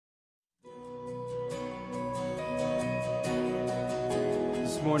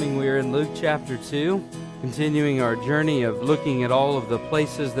This morning we are in Luke chapter 2, continuing our journey of looking at all of the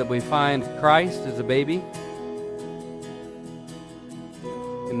places that we find Christ as a baby.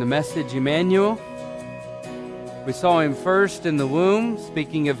 In the message Emmanuel, we saw him first in the womb,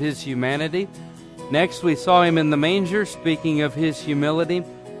 speaking of his humanity. Next we saw him in the manger, speaking of his humility.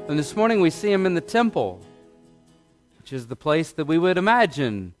 And this morning we see him in the temple, which is the place that we would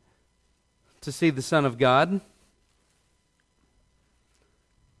imagine to see the Son of God.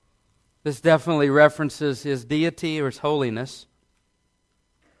 This definitely references his deity or his holiness.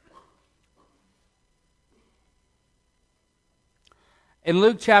 In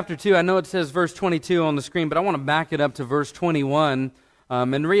Luke chapter 2, I know it says verse 22 on the screen, but I want to back it up to verse 21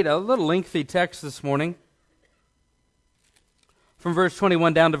 and read a little lengthy text this morning. From verse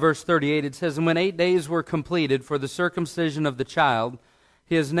 21 down to verse 38, it says, "And when 8 days were completed for the circumcision of the child,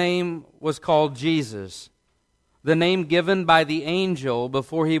 his name was called Jesus, the name given by the angel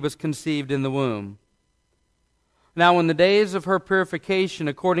before he was conceived in the womb. Now when the days of her purification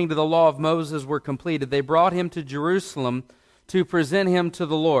according to the law of Moses were completed, they brought him to Jerusalem to present him to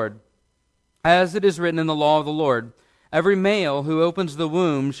the Lord. As it is written in the law of the Lord, every male who opens the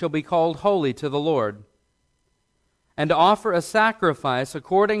womb shall be called holy to the Lord. And to offer a sacrifice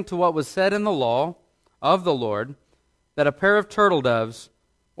according to what was said in the law of the Lord, that a pair of turtle doves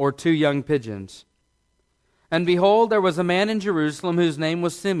or 2 young pigeons. And behold, there was a man in Jerusalem whose name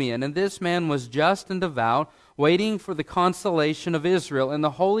was Simeon, and this man was just and devout, waiting for the consolation of Israel, and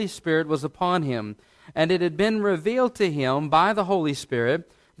the Holy Spirit was upon him. And it had been revealed to him by the Holy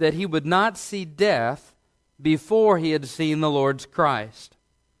Spirit that he would not see death before he had seen the Lord's Christ.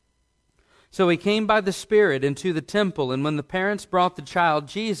 So he came by the Spirit into the temple, and when the parents brought the child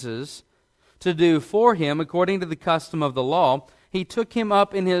Jesus to do for him according to the custom of the law, he took him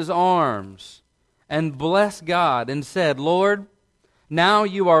up in his arms and blessed God, and said, Lord, now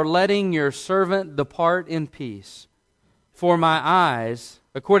you are letting your servant depart in peace. For my eyes,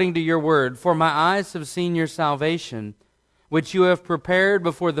 according to your word, for my eyes have seen your salvation, which you have prepared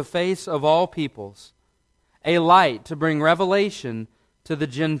before the face of all peoples, a light to bring revelation to the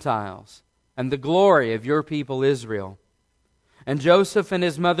Gentiles, and the glory of your people Israel. And Joseph and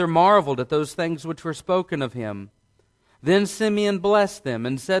his mother marveled at those things which were spoken of him. Then Simeon blessed them,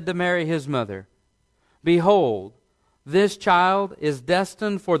 and said to Mary his mother, Behold, this child is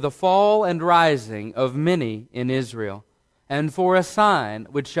destined for the fall and rising of many in Israel, and for a sign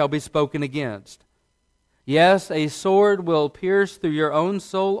which shall be spoken against. Yes, a sword will pierce through your own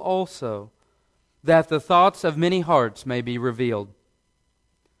soul also, that the thoughts of many hearts may be revealed.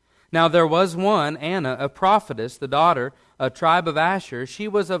 Now there was one, Anna, a prophetess, the daughter of a tribe of Asher. She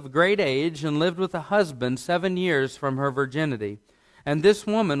was of great age, and lived with a husband 7 years from her virginity. And this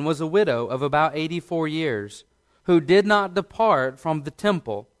woman was a widow of about 84 years, who did not depart from the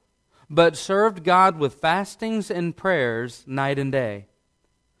temple, but served God with fastings and prayers night and day.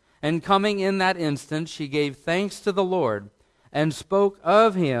 And coming in that instant, she gave thanks to the Lord, and spoke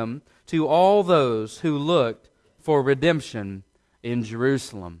of him to all those who looked for redemption in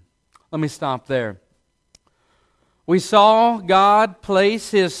Jerusalem." Let me stop there. We saw God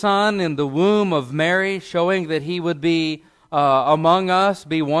place his Son in the womb of Mary, showing that he would be among us,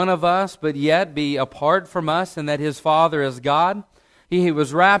 be one of us, but yet be apart from us, and that his Father is God. He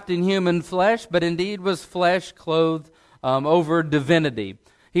was wrapped in human flesh, but indeed was flesh clothed over divinity.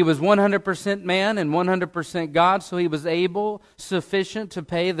 He was 100% man and 100% God, so he was sufficient to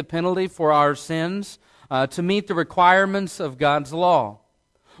pay the penalty for our sins, to meet the requirements of God's law.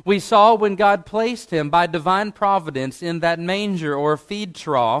 We saw when God placed him by divine providence in that manger or feed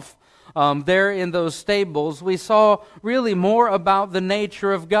trough, there in those stables, we saw really more about the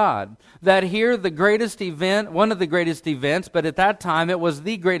nature of God. That here the greatest event, one of the greatest events, but at that time it was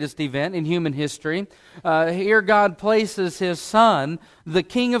the greatest event in human history. Here God places his Son, the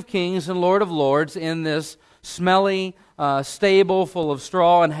King of Kings and Lord of Lords, in this smelly stable full of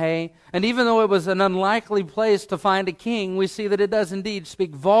straw and hay. And even though it was an unlikely place to find a king, we see that it does indeed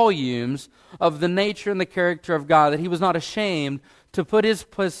speak volumes of the nature and the character of God, that he was not ashamed to put his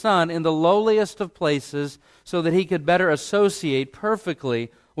Son in the lowliest of places so that he could better associate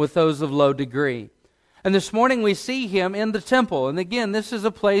perfectly with those of low degree. And this morning we see him in the temple. And again, this is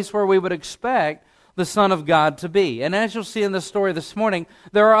a place where we would expect the Son of God to be. And as you'll see in the story this morning,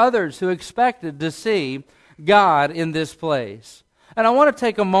 there are others who expected to see God in this place. And I want to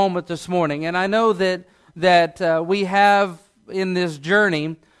take a moment this morning, and I know that we have in this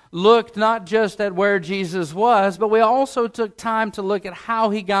journey looked not just at where Jesus was, but we also took time to look at how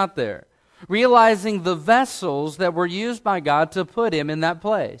he got there, realizing the vessels that were used by God to put him in that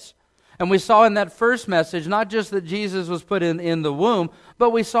place. And we saw in that first message, not just that Jesus was put in the womb, but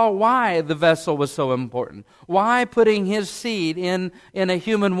we saw why the vessel was so important. Why putting his seed in a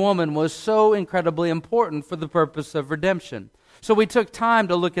human woman was so incredibly important for the purpose of redemption. So we took time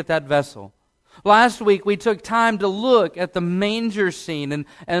to look at that vessel. Last week, we took time to look at the manger scene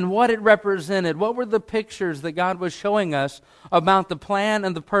and what it represented. What were the pictures that God was showing us about the plan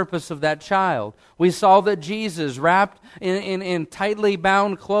and the purpose of that child? We saw that Jesus, wrapped in tightly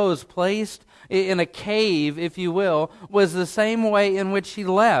bound clothes, placed in a cave, if you will, was the same way in which he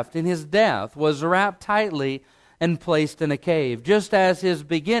left in his death, was wrapped tightly and placed in a cave. Just as his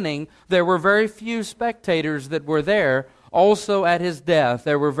beginning, there were very few spectators that were there. Also at his death,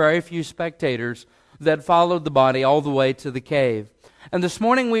 there were very few spectators that followed the body all the way to the cave. And this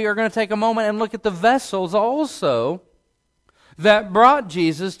morning we are going to take a moment and look at the vessels also that brought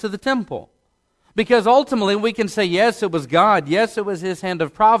Jesus to the temple. Because ultimately we can say, yes, it was God, yes, it was his hand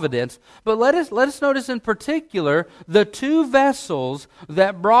of providence, but let us notice in particular the two vessels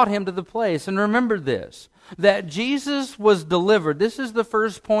that brought him to the place. And remember this, that Jesus was delivered. This is the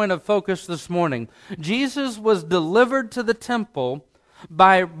first point of focus this morning. Jesus was delivered to the temple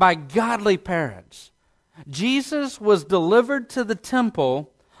by godly parents. Jesus was delivered to the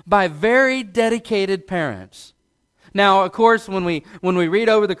temple by very dedicated parents. Now, of course, when we read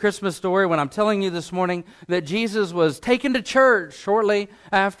over the Christmas story, when I'm telling you this morning that Jesus was taken to church shortly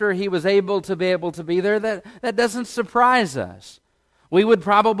after he was able to be there, that doesn't surprise us. We would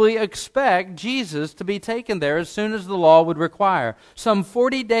probably expect Jesus to be taken there as soon as the law would require. Some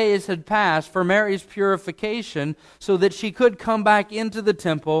 40 days had passed for Mary's purification so that she could come back into the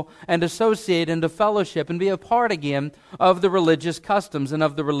temple and associate into fellowship and be a part again of the religious customs and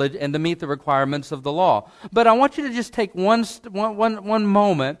of the and to meet the requirements of the law. But I want you to just take one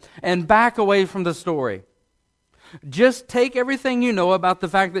moment and back away from the story. Just take everything you know about the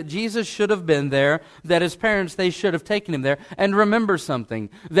fact that Jesus should have been there, that his parents, they should have taken him there, and remember something,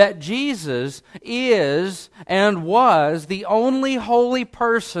 that Jesus is and was the only holy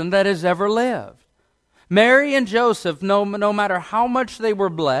person that has ever lived. Mary and Joseph, no matter how much they were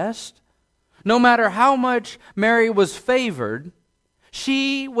blessed, no matter how much Mary was favored,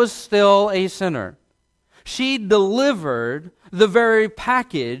 she was still a sinner. She delivered the very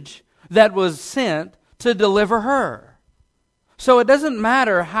package that was sent to deliver her. So it doesn't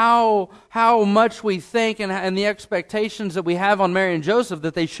matter how much we think and the expectations that we have on Mary and Joseph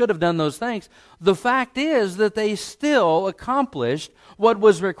that they should have done those things. The fact is that they still accomplished what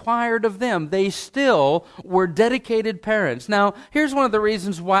was required of them. They still were dedicated parents. Now, here's one of the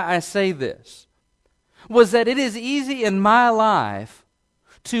reasons why I say this, was that it is easy in my life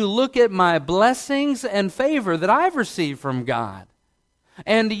to look at my blessings and favor that I've received from God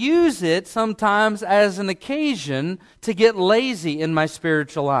and use it sometimes as an occasion to get lazy in my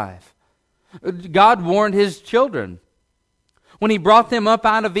spiritual life. God warned his children when he brought them up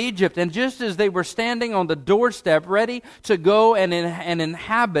out of Egypt, and just as they were standing on the doorstep ready to go and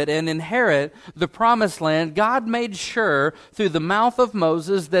inhabit and inherit the promised land, God made sure through the mouth of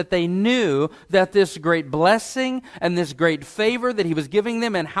Moses that they knew that this great blessing and this great favor that he was giving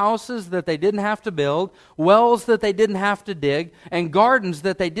them in houses that they didn't have to build, wells that they didn't have to dig, and gardens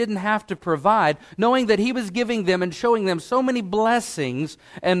that they didn't have to provide, knowing that he was giving them and showing them so many blessings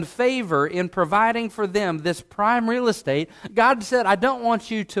and favor in providing for them this prime real estate. God said, I don't want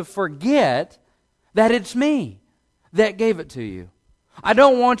you to forget that it's me that gave it to you. I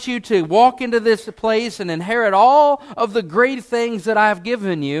don't want you to walk into this place and inherit all of the great things that I've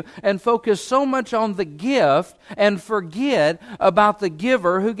given you and focus so much on the gift and forget about the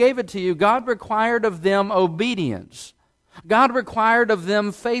giver who gave it to you. God required of them obedience. God required of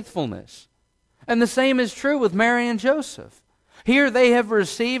them faithfulness. And the same is true with Mary and Joseph. Here they have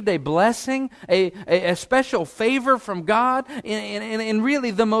received a blessing, a special favor from God in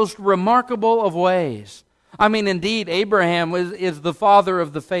really the most remarkable of ways. I mean, indeed, Abraham is the father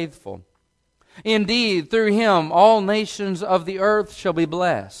of the faithful. Indeed, through him, all nations of the earth shall be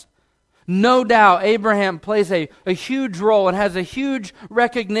blessed. No doubt, Abraham plays a huge role and has a huge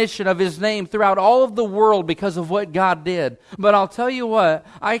recognition of his name throughout all of the world because of what God did. But I'll tell you what,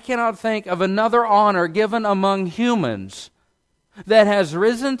 I cannot think of another honor given among humans that has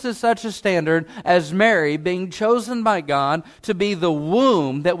risen to such a standard as Mary being chosen by God to be the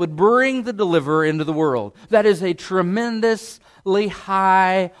womb that would bring the deliverer into the world. That is a tremendously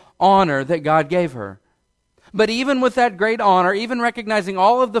high honor that God gave her. But even with that great honor, even recognizing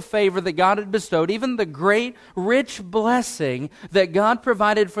all of the favor that God had bestowed, even the great rich blessing that God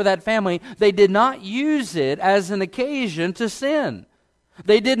provided for that family, they did not use it as an occasion to sin.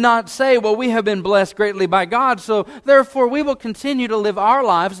 They did not say, well, we have been blessed greatly by God, so therefore we will continue to live our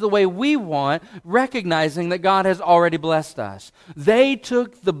lives the way we want, recognizing that God has already blessed us. They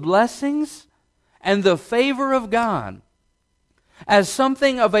took the blessings and the favor of God as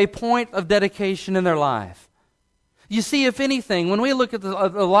something of a point of dedication in their life. You see, if anything, when we look at the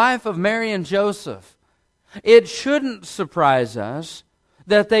life of Mary and Joseph, it shouldn't surprise us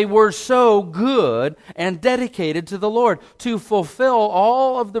that they were so good and dedicated to the Lord to fulfill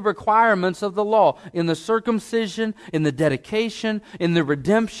all of the requirements of the law in the circumcision, in the dedication, in the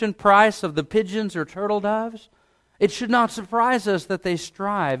redemption price of the pigeons or turtle doves. It should not surprise us that they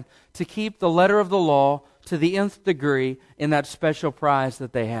strived to keep the letter of the law to the nth degree in that special prize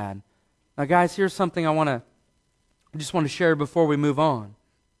that they had. Now, guys, here's something I just want to share before we move on.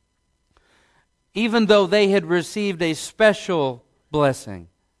 Even though they had received a special blessing,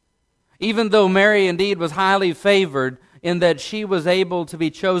 even though Mary indeed was highly favored in that she was able to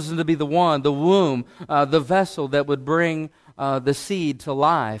be chosen to be the womb, the vessel that would bring the seed to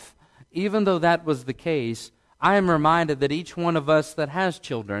life, even though that was the case, I am reminded that each one of us that has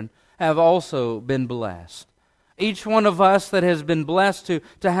children have also been blessed. Each one of us that has been blessed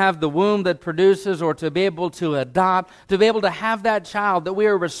to have the womb that produces, or to be able to adopt, to be able to have that child that we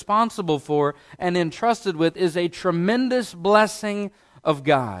are responsible for and entrusted with, is a tremendous blessing of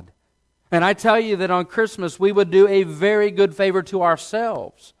God. And I tell you that on Christmas we would do a very good favor to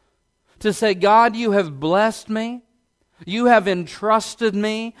ourselves to say, God, you have blessed me. You have entrusted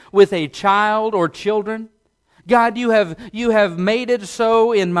me with a child or children. God, you have made it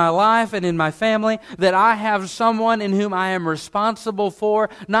so in my life and in my family that I have someone in whom I am responsible for,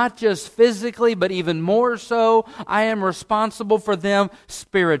 not just physically, but even more so, I am responsible for them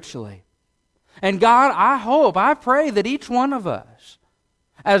spiritually. And God, I pray that each one of us,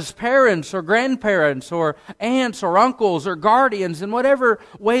 as parents or grandparents or aunts or uncles or guardians, in whatever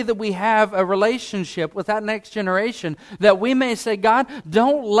way that we have a relationship with that next generation, that we may say, God,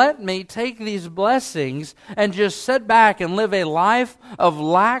 don't let me take these blessings and just sit back and live a life of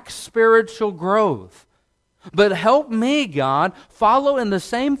lax spiritual growth. But help me, God, follow in the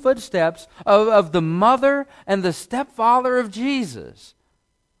same footsteps of the mother and the stepfather of Jesus.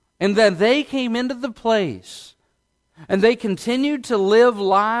 And that they came into the place and they continued to live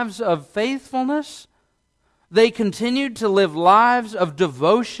lives of faithfulness. They continued to live lives of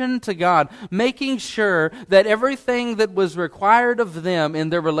devotion to God, making sure that everything that was required of them in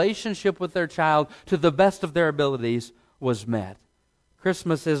their relationship with their child to the best of their abilities was met.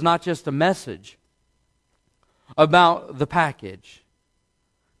 Christmas is not just a message about the package.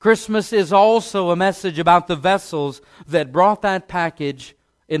 Christmas is also a message about the vessels that brought that package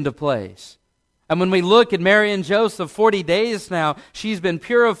into place. And when we look at Mary and Joseph, 40 days now, she's been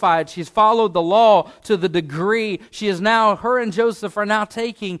purified. She's followed the law to the degree. Her and Joseph are now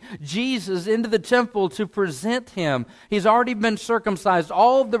taking Jesus into the temple to present him. He's already been circumcised.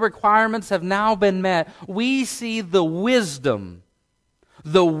 All of the requirements have now been met. We see the wisdom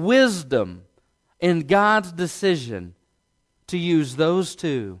in God's decision to use those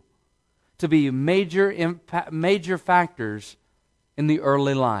two to be major factors in the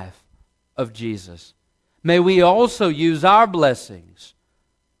early life of Jesus. May we also use our blessings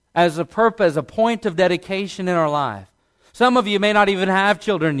as a purpose, a point of dedication in our life. Some of you may not even have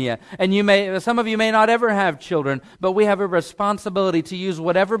children yet, and some of you may not ever have children, but we have a responsibility to use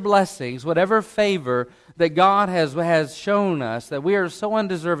whatever blessings, whatever favor that God has shown us that we are so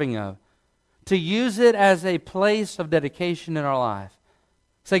undeserving of, to use it as a place of dedication in our life.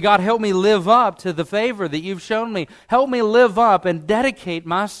 Say, God, help me live up to the favor that you've shown me. Help me live up and dedicate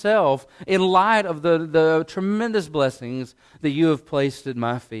myself in light of the tremendous blessings that you have placed at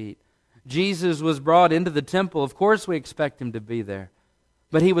my feet. Jesus was brought into the temple. Of course we expect him to be there.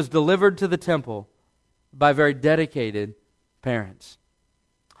 But he was delivered to the temple by very dedicated parents.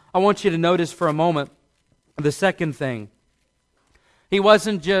 I want you to notice for a moment the second thing. He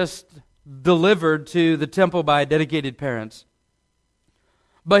wasn't just delivered to the temple by dedicated parents,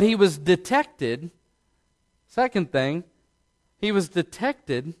 but he was detected. Second thing, he was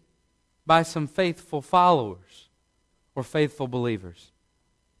detected by some faithful followers or faithful believers.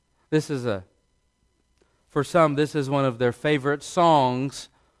 For some, this is one of their favorite songs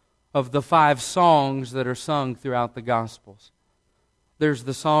of the 5 songs that are sung throughout the Gospels. There's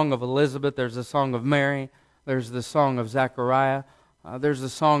the song of Elizabeth, there's the song of Mary, there's the song of Zechariah, there's the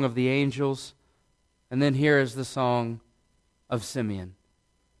song of the angels, and then here is the song of Simeon.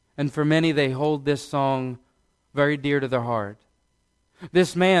 And for many, they hold this song very dear to their heart.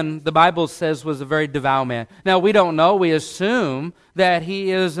 This man, the Bible says, was a very devout man. Now, we don't know. We assume that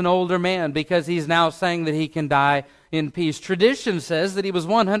he is an older man because he's now saying that he can die in peace. Tradition says that he was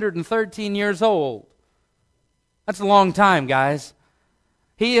 113 years old. That's a long time, guys.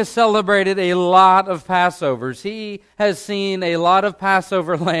 He has celebrated a lot of Passovers. He has seen a lot of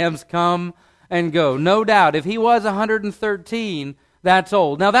Passover lambs come and go. No doubt, if he was 113, that's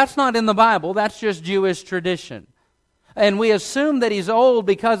old. Now, that's not in the Bible. That's just Jewish tradition. And we assume that he's old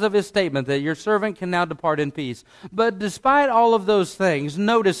because of his statement that your servant can now depart in peace. But despite all of those things,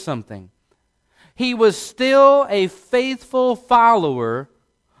 notice something. He was still a faithful follower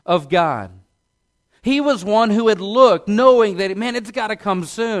of God. He was one who had looked, knowing that, man, it's got to come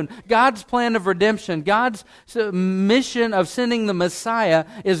soon. God's plan of redemption, God's mission of sending the Messiah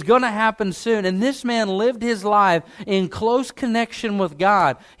is going to happen soon. And this man lived his life in close connection with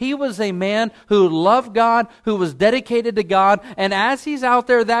God. He was a man who loved God, who was dedicated to God. And as he's out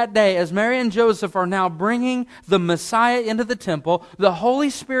there that day, as Mary and Joseph are now bringing the Messiah into the temple, the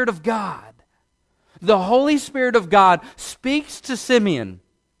Holy Spirit of God speaks to Simeon.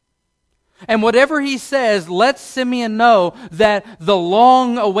 And whatever he says lets Simeon know that the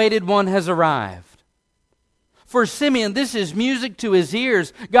long-awaited one has arrived. For Simeon, this is music to his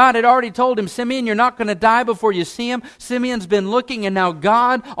ears. God had already told him, Simeon, you're not going to die before you see him. Simeon's been looking, and now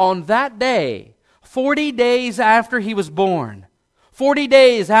God, on that day, 40 days after he was born, 40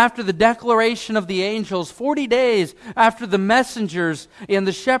 days after the declaration of the angels, 40 days after the messengers and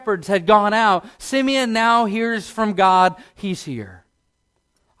the shepherds had gone out, Simeon now hears from God, he's here.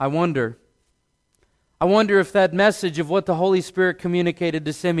 I wonder if that message of what the Holy Spirit communicated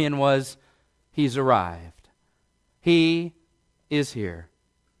to Simeon was, he's arrived. He is here.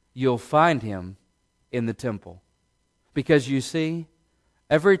 You'll find him in the temple. Because you see,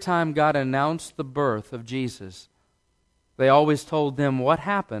 every time God announced the birth of Jesus, they always told them what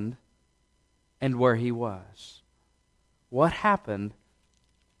happened and where he was. What happened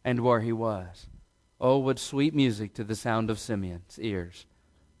and where he was. Oh, what sweet music to the sound of Simeon's ears.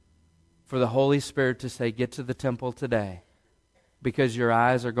 For the Holy Spirit to say, get to the temple today, because your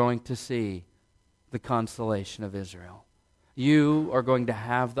eyes are going to see the consolation of Israel. You are going to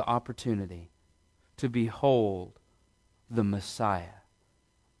have the opportunity to behold the Messiah.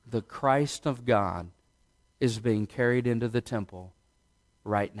 The Christ of God is being carried into the temple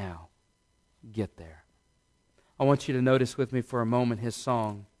right now. Get there. I want you to notice with me for a moment his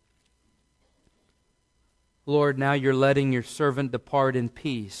song. Lord, now you're letting your servant depart in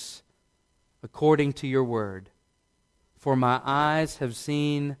peace, according to your word. For my eyes have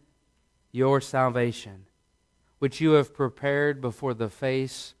seen your salvation, which you have prepared before the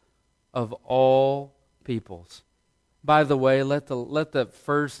face of all peoples. By the way, let the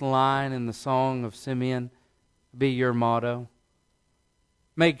first line in the song of Simeon be your motto.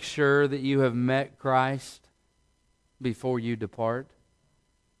 Make sure that you have met Christ before you depart.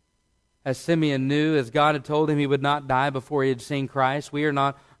 As Simeon knew, as God had told him he would not die before he had seen Christ, we are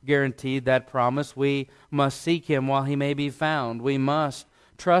not guaranteed that promise. We must seek him while he may be found. We must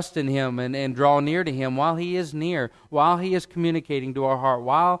trust in him and draw near to him while he is near, while he is communicating to our heart,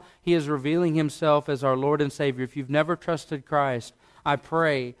 while he is revealing himself as our Lord and Savior. If you've never trusted Christ, I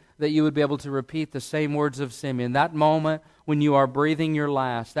pray that you would be able to repeat the same words of Simeon. That moment when you are breathing your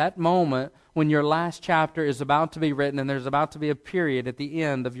last, that moment when your last chapter is about to be written and there's about to be a period at the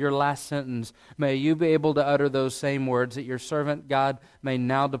end of your last sentence, may you be able to utter those same words, that your servant God may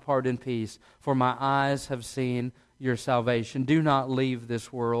now depart in peace, for my eyes have seen your salvation. Do not leave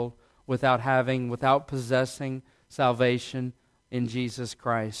this world without possessing salvation in Jesus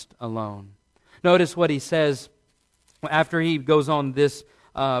Christ alone. Notice what he says after he goes on this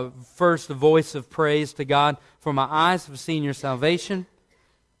first voice of praise to God. For my eyes have seen your salvation,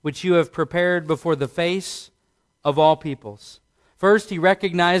 which you have prepared before the face of all peoples. First, he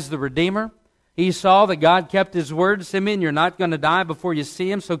recognized the Redeemer. He saw that God kept his word. Simeon, you're not going to die before you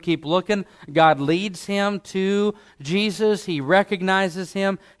see him, so keep looking. God leads him to Jesus. He recognizes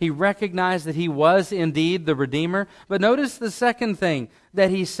him. He recognized that he was indeed the Redeemer. But notice the second thing that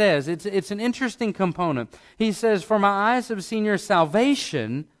he says. It's an interesting component. He says, for my eyes have seen your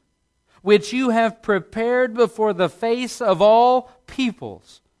salvation, which you have prepared before the face of all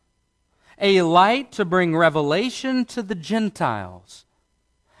peoples, a light to bring revelation to the Gentiles,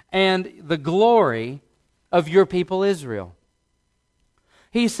 and the glory of your people Israel.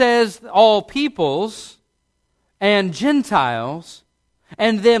 He says all peoples and Gentiles,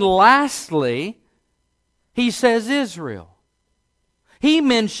 and then lastly, he says Israel. He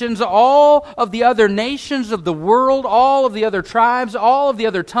mentions all of the other nations of the world, all of the other tribes, all of the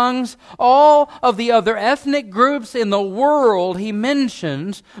other tongues, all of the other ethnic groups in the world he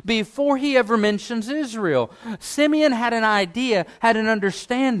mentions before he ever mentions Israel. Simeon had an idea, had an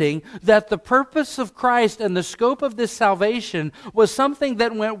understanding that the purpose of Christ and the scope of this salvation was something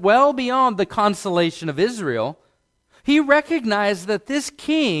that went well beyond the consolation of Israel. He recognized that this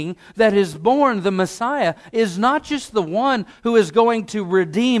king that is born, the Messiah, is not just the one who is going to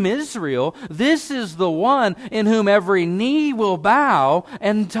redeem Israel. This is the one in whom every knee will bow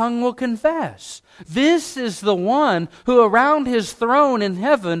and tongue will confess. This is the one who around his throne in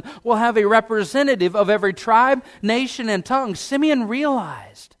heaven will have a representative of every tribe, nation, and tongue. Simeon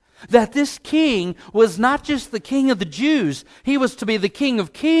realized that this king was not just the king of the Jews, he was to be the King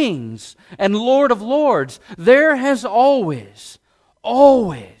of kings and Lord of lords. There has always,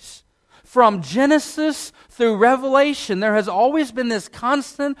 from Genesis through Revelation, there has always been this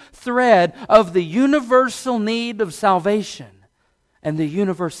constant thread of the universal need of salvation and the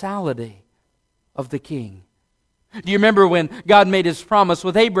universality of the king. Do you remember when God made His promise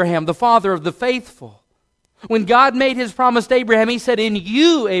with Abraham, the father of the faithful? When God made His promise to Abraham, He said, "In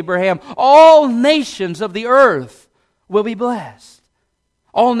you, Abraham, all nations of the earth will be blessed."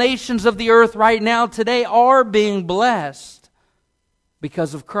 All nations of the earth right now, today, are being blessed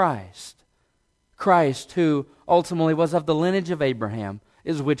because of Christ. Christ, who ultimately was of the lineage of Abraham,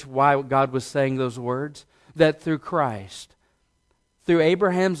 is why God was saying those words, that through Christ, through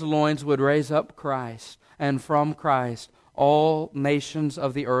Abraham's loins would raise up Christ, and from Christ all nations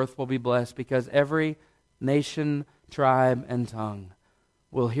of the earth will be blessed, because every nation, tribe, and tongue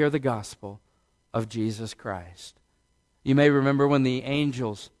will hear the gospel of Jesus Christ. You may remember when the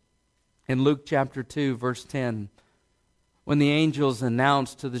angels, in Luke chapter 2, verse 10, when the angels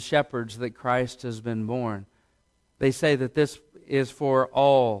announced to the shepherds that Christ has been born, they say that this is for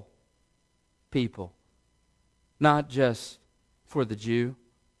all people, not just for the Jew,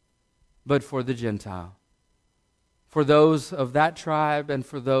 but for the Gentile. For those of that tribe and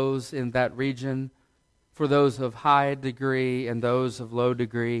for those in that region, for those of high degree and those of low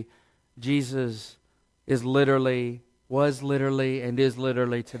degree, Jesus was literally, and is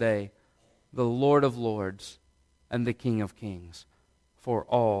literally today the Lord of lords and the King of kings for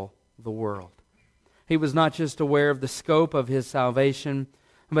all the world. He was not just aware of the scope of His salvation,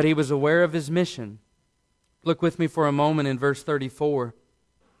 but He was aware of His mission. Look with me for a moment in verse 34.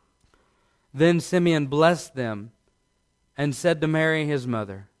 Then Simeon blessed them and said to Mary his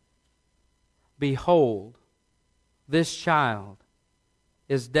mother, "Behold, this child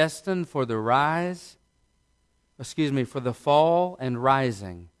is destined for the fall and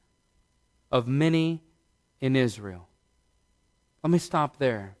rising of many in Israel." Let me stop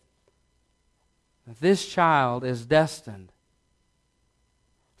there. This child is destined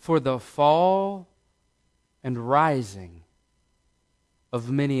for the fall and rising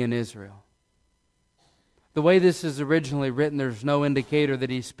of many in Israel. The way this is originally written, there's no indicator that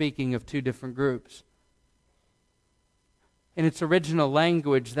he's speaking of two different groups. In its original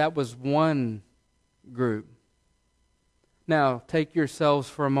language, that was one group. Now, take yourselves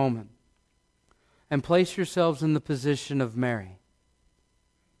for a moment and place yourselves in the position of Mary.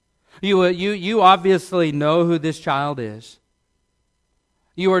 You obviously know who this child is.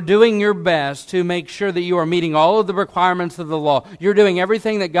 You are doing your best to make sure that you are meeting all of the requirements of the law. You're doing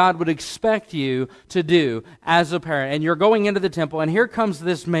everything that God would expect you to do as a parent. And you're going into the temple, and here comes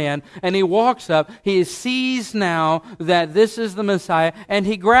this man, and he walks up. He sees now that this is the Messiah, and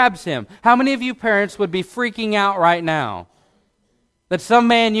he grabs him. How many of you parents would be freaking out right now that some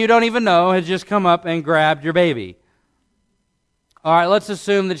man you don't even know has just come up and grabbed your baby? All right, let's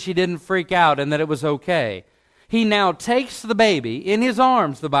assume that she didn't freak out and that it was okay. He now takes the baby in his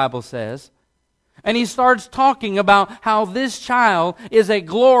arms, the Bible says, and he starts talking about how this child is a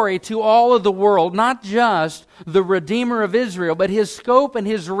glory to all of the world, not just the Redeemer of Israel, but his scope and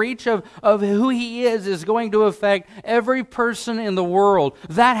his reach of who he is going to affect every person in the world.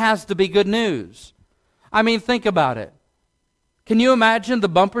 That has to be good news. I mean, think about it. Can you imagine the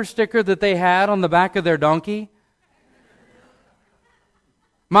bumper sticker that they had on the back of their donkey?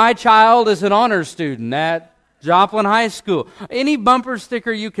 "My child is an honor student at Joplin High School." Any bumper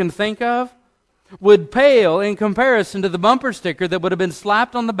sticker you can think of would pale in comparison to the bumper sticker that would have been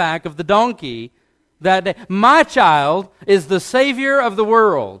slapped on the back of the donkey that day. "My child is the Savior of the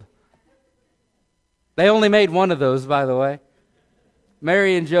world." They only made one of those, by the way.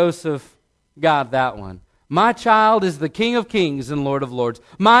 Mary and Joseph got that one. "My child is the King of kings and Lord of lords."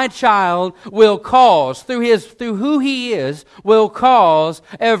 My child will cause, through who he is, will cause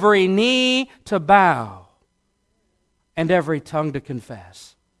every knee to bow and every tongue to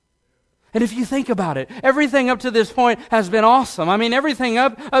confess. And if you think about it, everything up to this point has been awesome. I mean, everything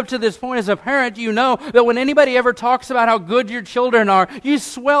up to this point as a parent, you know that when anybody ever talks about how good your children are, you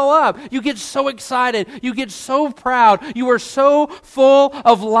swell up. You get so excited. You get so proud. You are so full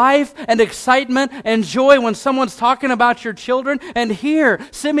of life and excitement and joy when someone's talking about your children. And here,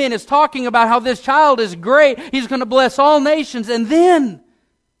 Simeon is talking about how this child is great. He's going to bless all nations. And then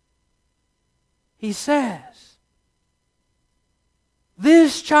he says,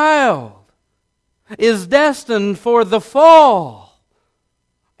 this child is destined for the fall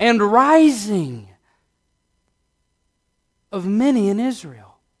and rising of many in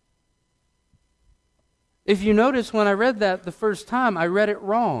Israel. If you notice, when I read that the first time, I read it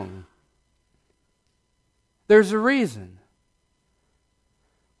wrong. There's a reason.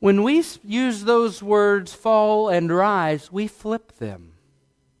 When we use those words, fall and rise, we flip them.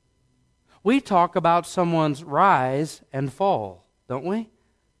 We talk about someone's rise and fall, don't we?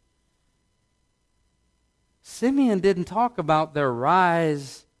 Simeon didn't talk about their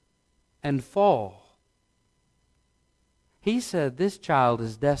rise and fall. He said this child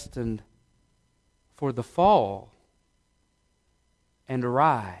is destined for the fall and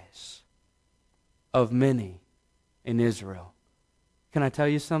rise of many in Israel. Can I tell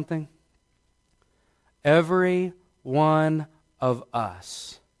you something? Every one of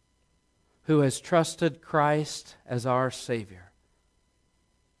us who has trusted Christ as our Savior,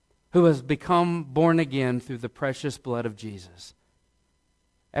 who has become born again through the precious blood of Jesus,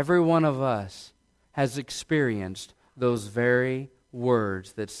 every one of us has experienced those very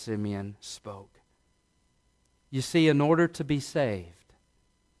words that Simeon spoke. You see, in order to be saved,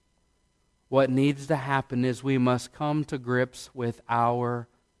 what needs to happen is we must come to grips with our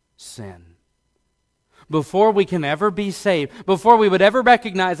sin. Before we can ever be saved, before we would ever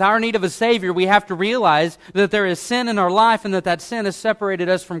recognize our need of a Savior, we have to realize that there is sin in our life and that sin has separated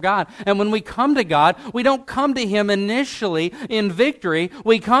us from God. And when we come to God, we don't come to Him initially in victory.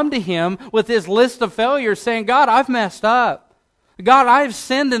 We come to Him with this list of failures saying, God, I've messed up. God, I've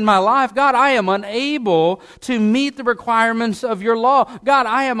sinned in my life. God, I am unable to meet the requirements of your law. God,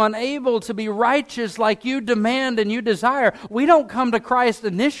 I am unable to be righteous like you demand and you desire. We don't come to Christ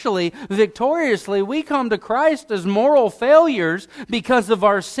initially victoriously. We come to Christ as moral failures because of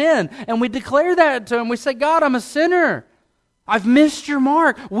our sin. And we declare that to Him. We say, God, I'm a sinner. I've missed your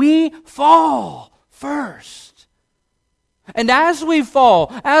mark. We fall first. And as we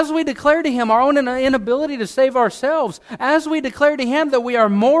fall, as we declare to Him our own inability to save ourselves, as we declare to Him that we are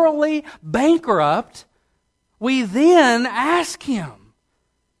morally bankrupt, we then ask Him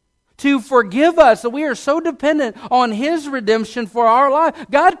to forgive us, that we are so dependent on His redemption for our life.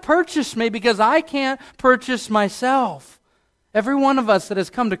 God purchased me because I can't purchase myself. Every one of us that has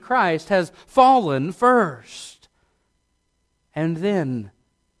come to Christ has fallen first and then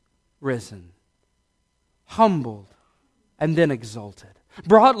risen, humbled, and then exalted.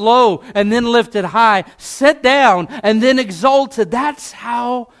 Brought low and then lifted high. Set down and then exalted. That's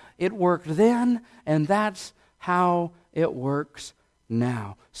how it worked then, and that's how it works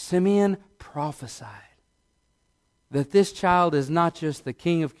now. Simeon prophesied that this child is not just the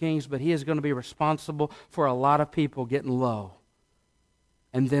King of Kings, but he is going to be responsible for a lot of people getting low.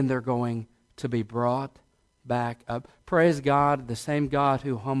 And then they're going to be brought back up. Praise God, the same God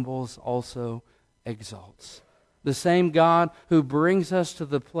who humbles also exalts. The same God who brings us to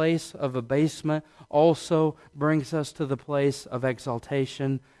the place of abasement also brings us to the place of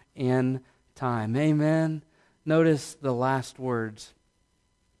exaltation in time. Amen. Notice the last words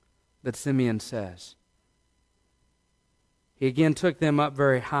that Simeon says. He again took them up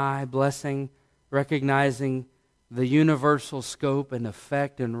very high, blessing, recognizing the universal scope and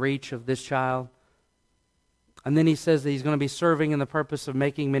effect and reach of this child. And then he says that he's going to be serving in the purpose of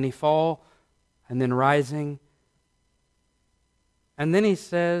making many fall and then rising. And then he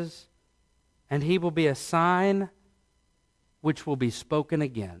says, and he will be a sign which will be spoken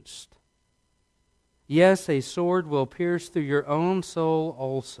against. Yes, a sword will pierce through your own soul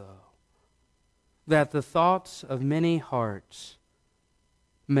also, that the thoughts of many hearts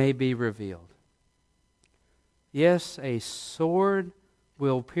may be revealed. Yes, a sword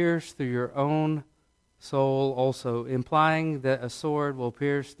will pierce through your own soul also, implying that a sword will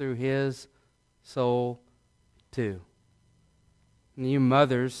pierce through his soul too. And you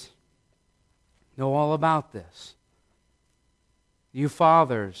mothers know all about this. You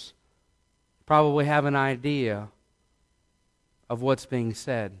fathers probably have an idea of what's being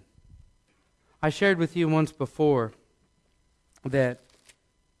said. I shared with you once before that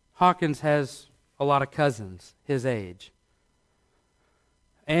Hawkins has a lot of cousins his age.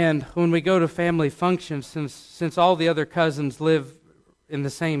 And when we go to family functions, since all the other cousins live in the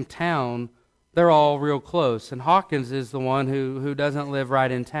same town, they're all real close. And Hawkins is the one who doesn't live right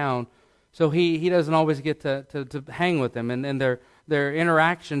in town, so he doesn't always get to hang with them, and their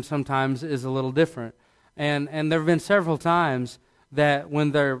interaction sometimes is a little different. And there have been several times that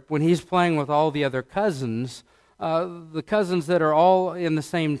when he's playing with all the other cousins, the cousins that are all in the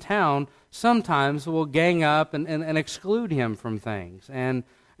same town sometimes will gang up and exclude him from things. And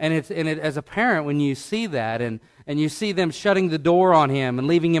as a parent, when you see that and you see them shutting the door on him and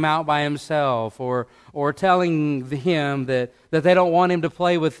leaving him out by himself, or telling him that they don't want him to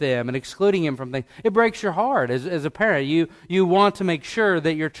play with them and excluding him from things, it breaks your heart. As a parent, you want to make sure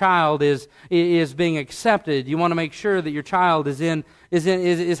that your child is being accepted. You want to make sure that your child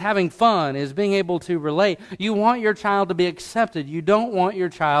is having fun, is being able to relate. You want your child to be accepted. You don't want your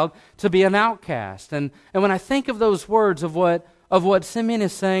child to be an outcast. And when I think of those words of what Simeon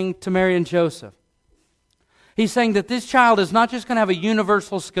is saying to Mary and Joseph, he's saying that this child is not just going to have a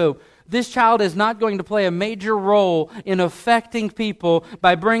universal scope. This child is not going to play a major role in affecting people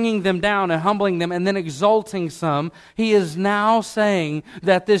by bringing them down and humbling them and then exalting some. He is now saying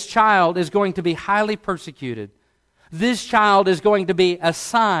that this child is going to be highly persecuted. This child is going to be a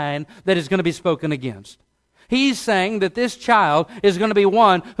sign that is going to be spoken against. He's saying that this child is going to be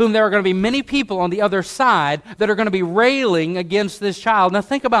one whom there are going to be many people on the other side that are going to be railing against this child. Now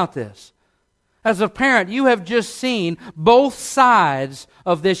think about this. As a parent, you have just seen both sides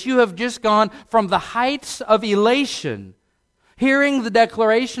of this. You have just gone from the heights of elation, hearing the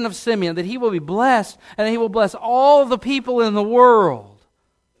declaration of Simeon that he will be blessed and that he will bless all the people in the world,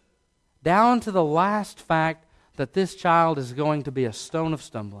 down to the last fact that this child is going to be a stone of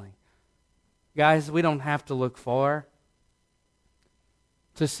stumbling. Guys, we don't have to look far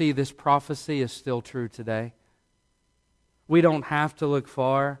to see this prophecy is still true today. We don't have to look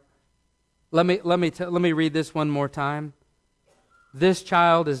far. Let me read this one more time. This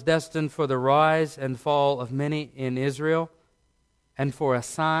child is destined for the rise and fall of many in Israel, and for a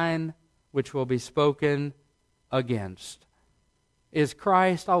sign which will be spoken against. Is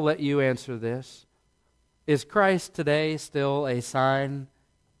Christ, I'll let you answer this, is Christ today still a sign,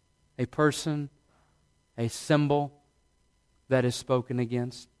 a person, a symbol that is spoken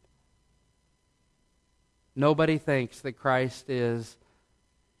against? Nobody thinks that Christ is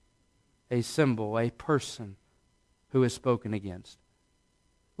a symbol, a person who is spoken against.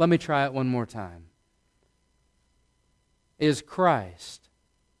 Let me try it one more time. Is Christ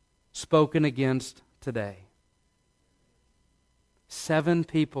spoken against today? 7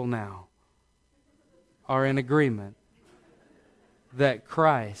 people now are in agreement that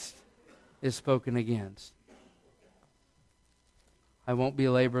Christ is spoken against. I won't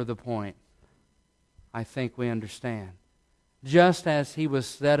belabor the point. I think we understand. Just as he was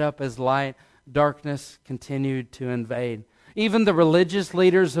set up as light, darkness continued to invade. Even the religious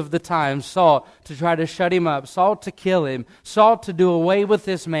leaders of the time sought to try to shut him up, sought to kill him, sought to do away with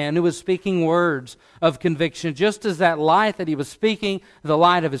this man who was speaking words of conviction. Just as that light that he was speaking, the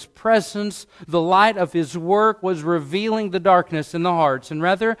light of his presence, the light of his work was revealing the darkness in the hearts. And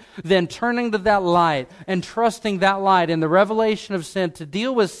rather than turning to that light and trusting that light in the revelation of sin to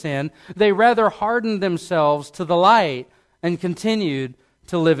deal with sin, they rather hardened themselves to the light and continued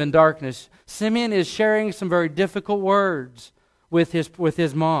to live in darkness. Simeon is sharing some very difficult words with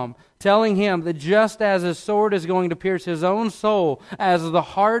his mom, telling him that just as a sword is going to pierce his own soul, as the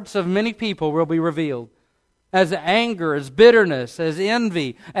hearts of many people will be revealed, as anger, as bitterness, as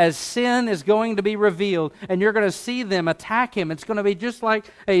envy, as sin is going to be revealed, and you're going to see them attack him. It's going to be just like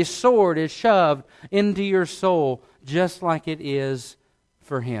a sword is shoved into your soul, just like it is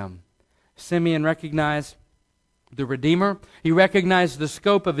for him. Simeon recognized the Redeemer. He recognized the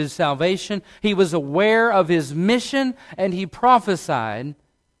scope of his salvation. He was aware of his mission, and he prophesied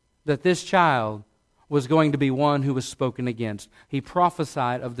that this child was going to be one who was spoken against. He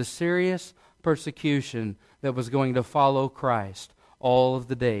prophesied of the serious persecution that was going to follow Christ all of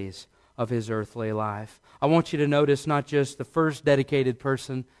the days of his earthly life. I want you to notice not just the first dedicated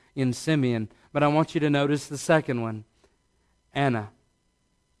person in Simeon, but I want you to notice the second one, Anna.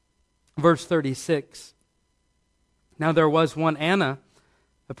 Verse 36. Now there was one Anna,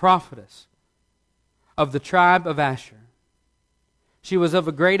 the prophetess, of the tribe of Asher. She was of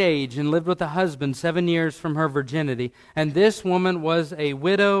a great age and lived with a husband 7 years from her virginity. And this woman was a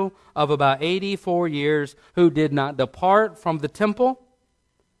widow of about 84 years who did not depart from the temple,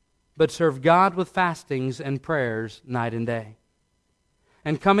 but served God with fastings and prayers night and day.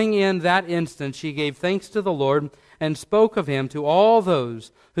 And coming in that instant, she gave thanks to the Lord and spoke of him to all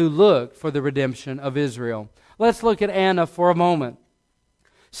those who looked for the redemption of Israel. Let's look at Anna for a moment.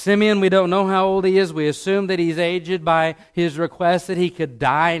 Simeon, we don't know how old he is. We assume that he's aged by his request that he could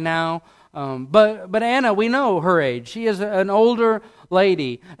die now. But Anna, we know her age. She is an older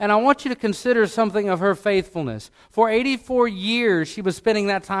lady. And I want you to consider something of her faithfulness. For 84 years, she was spending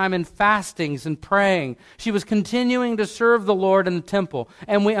that time in fastings and praying. She was continuing to serve the Lord in the temple.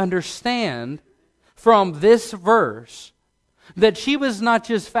 And we understand from this verse that she was not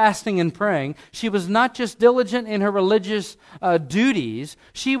just fasting and praying. She was not just diligent in her religious duties.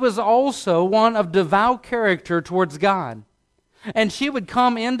 She was also one of devout character towards God. And she would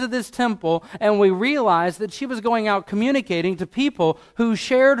come into this temple, and we realized that she was going out communicating to people who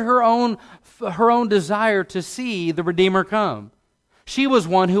shared her own desire to see the Redeemer come. She was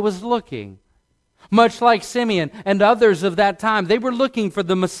one who was looking. Much like Simeon and others of that time, they were looking for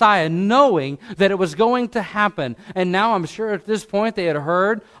the Messiah, knowing that it was going to happen. And now I'm sure at this point they had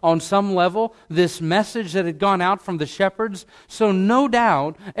heard on some level this message that had gone out from the shepherds. So no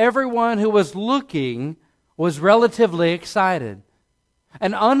doubt everyone who was looking was relatively excited.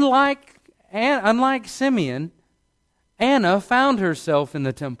 And unlike Simeon, Anna found herself in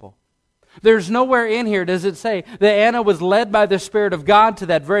the temple. There's nowhere in here does it say that Anna was led by the Spirit of God to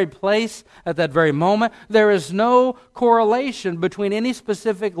that very place at that very moment. There is no correlation between any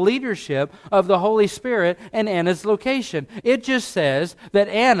specific leadership of the Holy Spirit and Anna's location. It just says that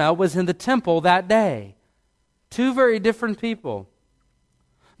Anna was in the temple that day. Two very different people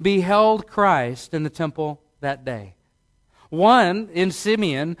beheld Christ in the temple that day. One, in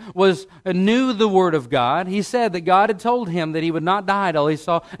Simeon, knew the Word of God. He said that God had told him that he would not die till he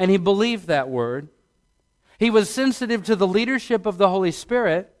saw, and he believed that word. He was sensitive to the leadership of the Holy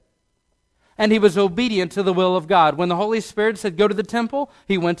Spirit, and he was obedient to the will of God. When the Holy Spirit said, go to the temple,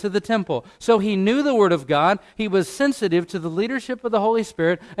 he went to the temple. So he knew the Word of God, he was sensitive to the leadership of the Holy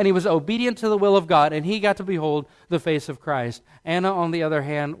Spirit, and he was obedient to the will of God, and he got to behold the face of Christ. Anna, on the other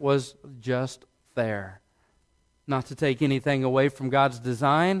hand, was just there. Not to take anything away from God's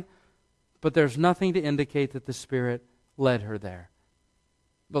design, but there's nothing to indicate that the Spirit led her there.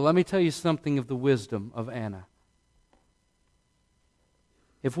 But let me tell you something of the wisdom of Anna.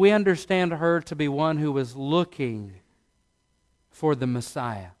 If we understand her to be one who was looking for the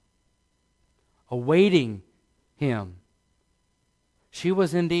Messiah, awaiting Him, she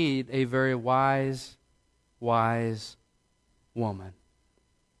was indeed a very wise woman.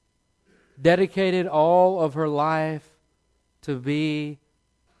 Dedicated all of her life to be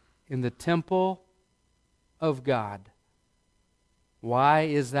in the temple of God. Why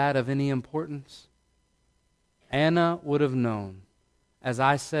is that of any importance? Anna would have known, as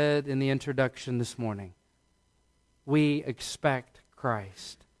I said in the introduction this morning, we expect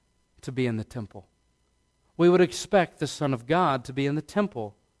Christ to be in the temple. We would expect the Son of God to be in the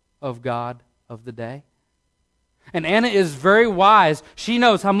temple of God of the day. And Anna is very wise. She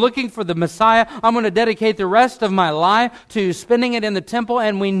knows, I'm looking for the Messiah. I'm going to dedicate the rest of my life to spending it in the temple.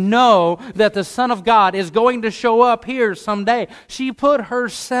 And we know that the Son of God is going to show up here someday. She put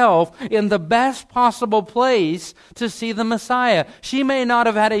herself in the best possible place to see the Messiah. She may not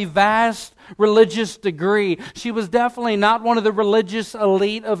have had a vast religious degree. She was definitely not one of the religious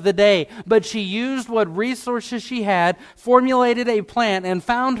elite of the day, but she used what resources she had, formulated a plan, and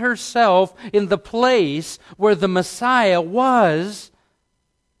found herself in the place where the Messiah was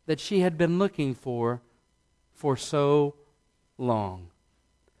that she had been looking for so long.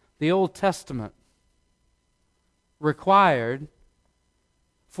 The Old Testament required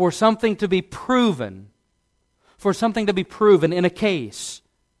for something to be proven in a case,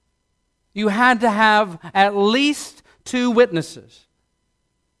 you had to have at least two witnesses.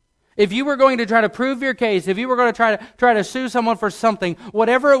 If you were going to try to prove your case, if you were going to try to sue someone for something,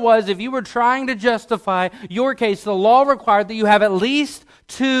 whatever it was, if you were trying to justify your case, the law required that you have at least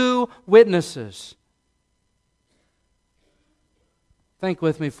two witnesses. Think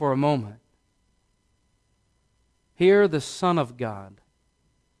with me for a moment. Here the Son of God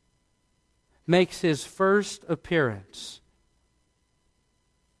makes His first appearance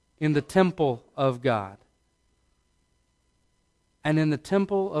in the temple of God. And in the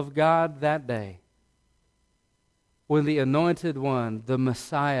temple of God that day, when the Anointed One, the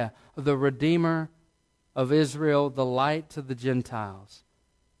Messiah, the Redeemer of Israel, the light to the Gentiles,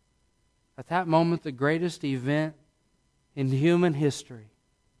 at that moment, the greatest event in human history,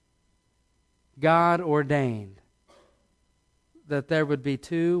 God ordained that there would be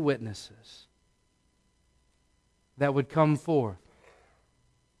two witnesses that would come forth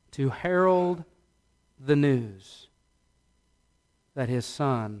to herald the news that His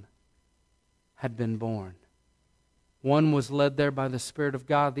Son had been born. One was led there by the Spirit of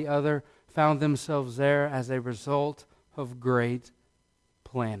God. The other found themselves there as a result of great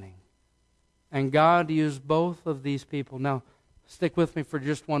planning. And God used both of these people. Now, stick with me for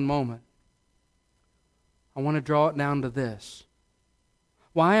just one moment. I want to draw it down to this.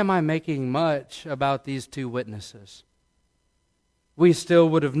 Why am I making much about these two witnesses? We still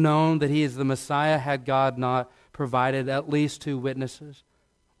would have known that He is the Messiah had God not provided at least two witnesses.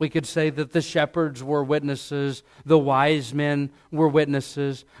 We could say that the shepherds were witnesses, the wise men were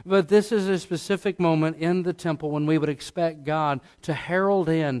witnesses, but this is a specific moment in the temple when we would expect God to herald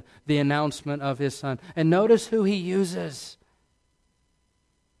in the announcement of His Son. And notice who He uses.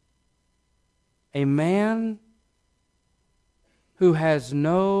 A man who has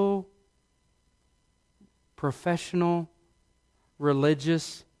no professional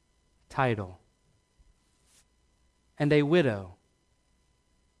religious title, and a widow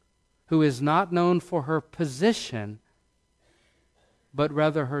who is not known for her position, but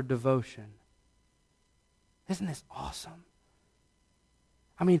rather her devotion. Isn't this awesome?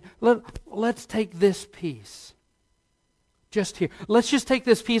 I mean, let's take this piece. Just here. Let's just take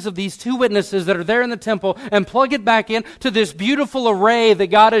this piece of these two witnesses that are there in the temple and plug it back in to this beautiful array that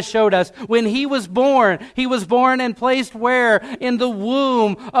God has showed us. When He was born and placed where? In the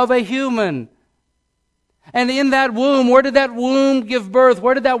womb of a human. And in that womb, where did that womb give birth?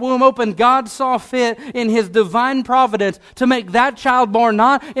 Where did that womb open? God saw fit in His divine providence to make that child born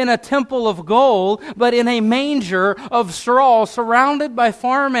not in a temple of gold, but in a manger of straw surrounded by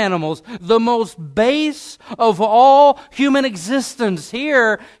farm animals, the most base of all human existence.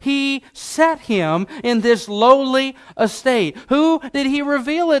 Here, He set Him in this lowly estate. Who did He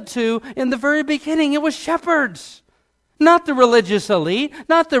reveal it to in the very beginning? It was shepherds. Not the religious elite,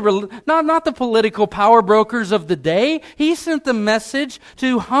 not the political power brokers of the day. He sent the message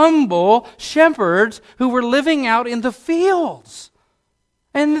to humble shepherds who were living out in the fields.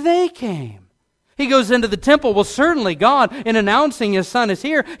 And they came. He goes into the temple. Well, certainly God, in announcing His Son is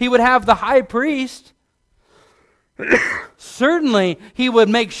here, He would have the high priest. Certainly, He would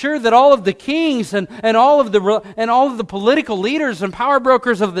make sure that all of the kings and all of the political leaders and power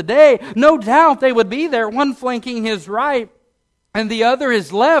brokers of the day, no doubt they would be there, one flanking His right and the other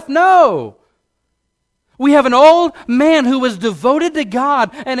His left. No! We have an old man who was devoted to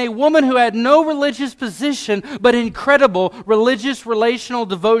God and a woman who had no religious position but incredible religious relational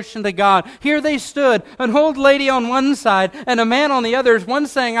devotion to God. Here they stood, an old lady on one side and a man on the other, one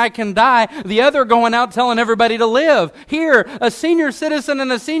saying, "I can die," the other going out telling everybody to live. Here, a senior citizen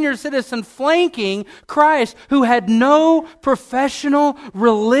and a senior citizen flanking Christ who had no professional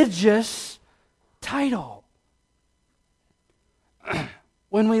religious title.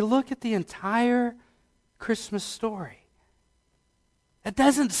 When we look at the entire Christmas story, it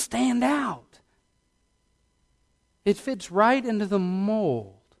doesn't stand out. It fits right into the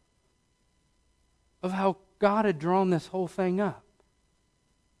mold of how God had drawn this whole thing up.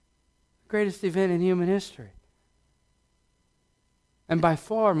 Greatest event in human history. And by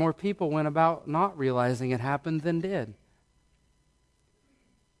far more people went about not realizing it happened than did.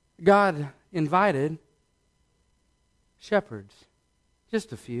 God invited shepherds,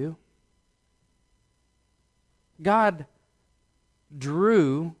 just a few. God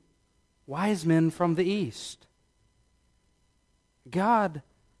drew wise men from the east. God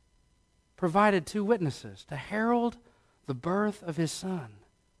provided two witnesses to herald the birth of His Son.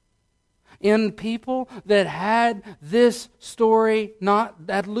 In people that had this story,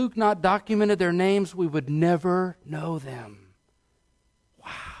 had Luke not documented their names, we would never know them. Wow.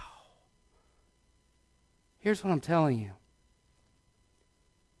 Here's what I'm telling you.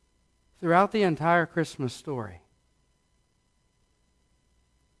 Throughout the entire Christmas story,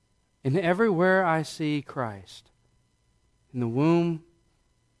 and everywhere I see Christ, in the womb,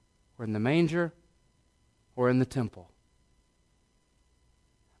 or in the manger, or in the temple,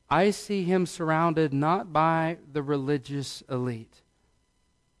 I see Him surrounded not by the religious elite.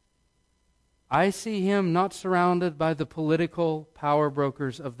 I see Him not surrounded by the political power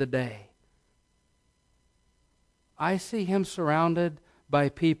brokers of the day. I see Him surrounded by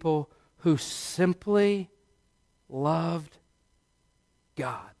people who simply loved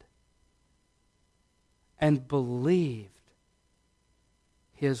God and believed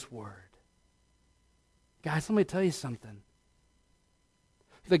His Word. Guys, let me tell you something.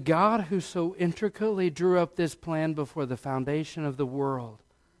 The God who so intricately drew up this plan before the foundation of the world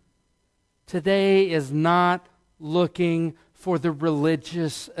today is not looking for the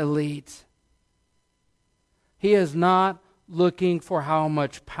religious elite. He is not looking for how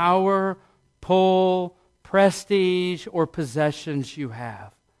much power, pull, prestige, or possessions you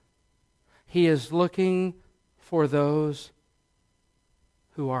have. He is looking for those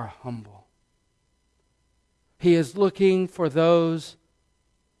who are humble. He is looking for those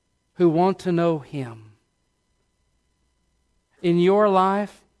who want to know Him. In your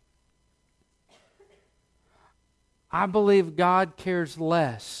life, I believe God cares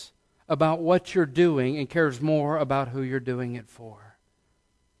less about what you're doing and cares more about who you're doing it for.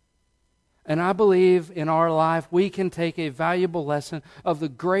 And I believe in our life we can take a valuable lesson of the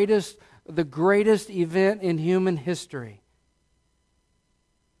greatest event in human history.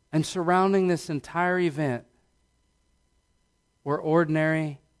 And surrounding this entire event were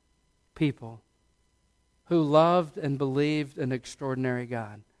ordinary people who loved and believed an extraordinary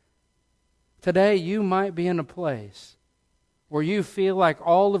God. Today you might be in a place where you feel like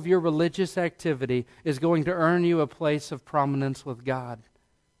all of your religious activity is going to earn you a place of prominence with God.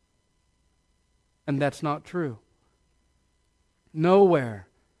 And that's not true. Nowhere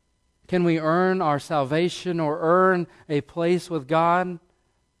can we earn our salvation or earn a place with God.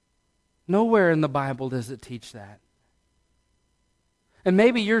 Nowhere in the Bible does it teach that. And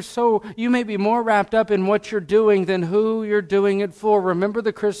maybe you may be more wrapped up in what you're doing than who you're doing it for. Remember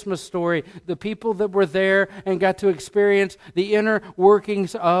the Christmas story. The people that were there and got to experience the inner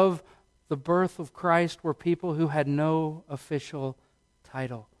workings of the birth of Christ were people who had no official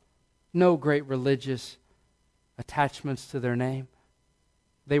title, no great religious attachments to their name.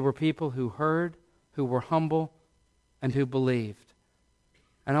 They were people who heard, who were humble, and who believed.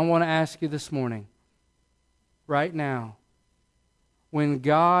 And I want to ask you this morning, right now, when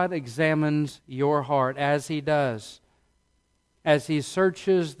God examines your heart, as He does, as He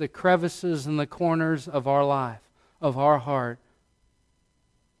searches the crevices and the corners of our life, of our heart,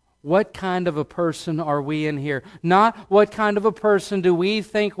 what kind of a person are we in here? Not what kind of a person do we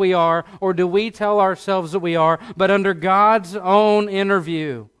think we are or do we tell ourselves that we are, but under God's own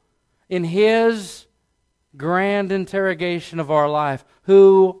interview, in His grand interrogation of our life,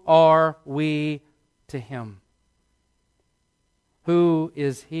 who are we to Him? Who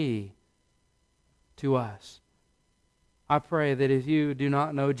is He to us? I pray that if you do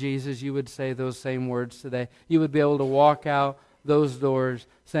not know Jesus, you would say those same words today. You would be able to walk out those doors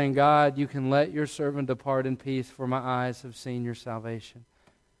saying, God, you can let your servant depart in peace, for my eyes have seen your salvation.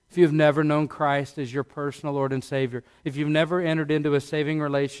 If you've never known Christ as your personal Lord and Savior, if you've never entered into a saving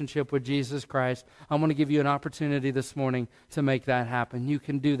relationship with Jesus Christ, I want to give you an opportunity this morning to make that happen. You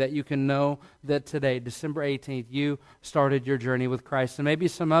can do that. You can know that today, December 18th, you started your journey with Christ. And maybe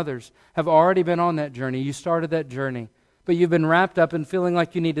some others have already been on that journey. You started that journey, but you've been wrapped up in feeling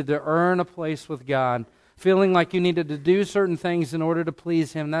like you needed to earn a place with God, feeling like you needed to do certain things in order to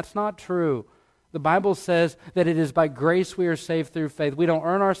please Him. That's not true. The Bible says that it is by grace we are saved through faith. We don't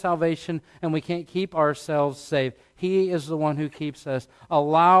earn our salvation and we can't keep ourselves saved. He is the one who keeps us.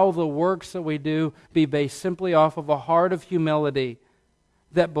 Allow the works that we do be based simply off of a heart of humility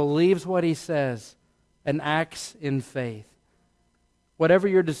that believes what He says and acts in faith. Whatever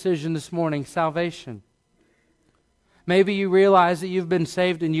your decision this morning, salvation. Maybe you realize that you've been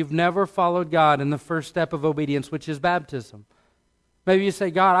saved and you've never followed God in the first step of obedience, which is baptism. Maybe you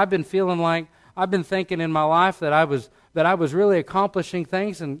say, God, I've been thinking in my life that I was really accomplishing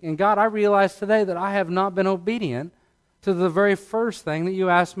things, and God, I realize today that I have not been obedient to the very first thing that you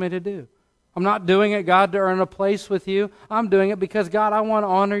asked me to do. I'm not doing it, God, to earn a place with you. I'm doing it because, God, I want to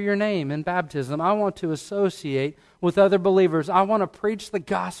honor your name in baptism. I want to associate with other believers. I want to preach the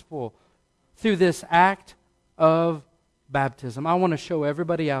gospel through this act of baptism. I want to show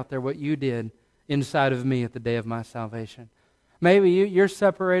everybody out there what you did inside of me at the day of my salvation. Maybe you're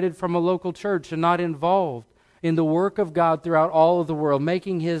separated from a local church and not involved in the work of God throughout all of the world,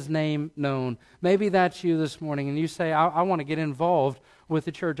 making His name known. Maybe that's you this morning, and you say, I want to get involved with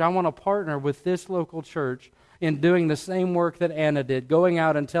the church. I want to partner with this local church in doing the same work that Anna did, going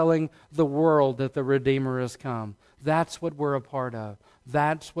out and telling the world that the Redeemer has come. That's what we're a part of.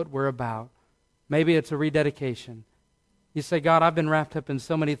 That's what we're about. Maybe it's a rededication. You say, God, I've been wrapped up in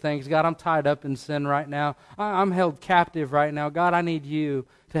so many things. God, I'm tied up in sin right now. I'm held captive right now. God, I need you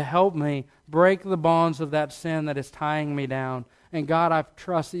to help me break the bonds of that sin that is tying me down. And God, I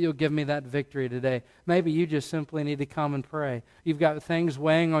trust that you'll give me that victory today. Maybe you just simply need to come and pray. You've got things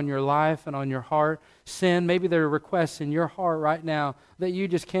weighing on your life and on your heart. Sin, maybe there are requests in your heart right now that you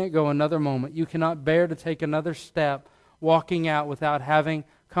just can't go another moment. You cannot bear to take another step walking out without having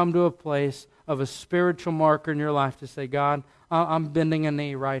come to a place of a spiritual marker in your life to say, God, I'm bending a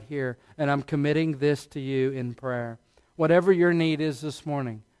knee right here, and I'm committing this to you in prayer. Whatever your need is this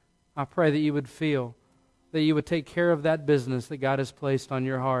morning, I pray that you would feel, that you would take care of that business that God has placed on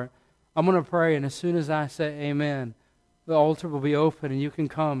your heart. I'm going to pray, and as soon as I say amen, the altar will be open, and you can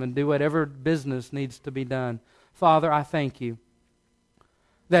come and do whatever business needs to be done. Father, I thank you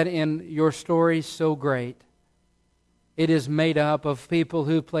that in your story so great, it is made up of people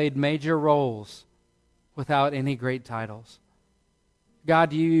who played major roles without any great titles.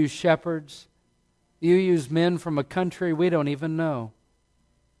 God, you use shepherds. You use men from a country we don't even know.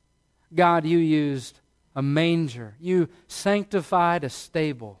 God, you used a manger. You sanctified a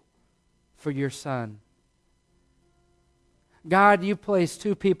stable for your Son. God, you placed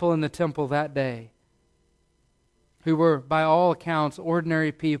two people in the temple that day who were, by all accounts,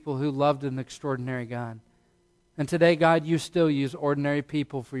 ordinary people who loved an extraordinary God. And today, God, you still use ordinary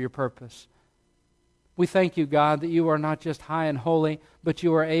people for your purpose. We thank you, God, that you are not just high and holy, but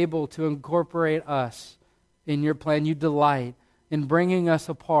you are able to incorporate us in your plan. You delight in bringing us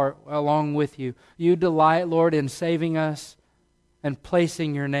apart along with you. You delight, Lord, in saving us and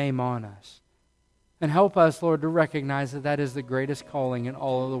placing your name on us. And help us, Lord, to recognize that that is the greatest calling in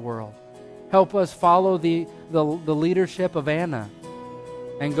all of the world. Help us follow the leadership of Anna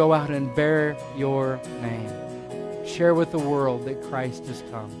and go out and bear your name. Share with the world that Christ has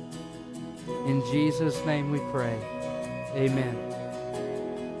come. In Jesus' name we pray. Amen.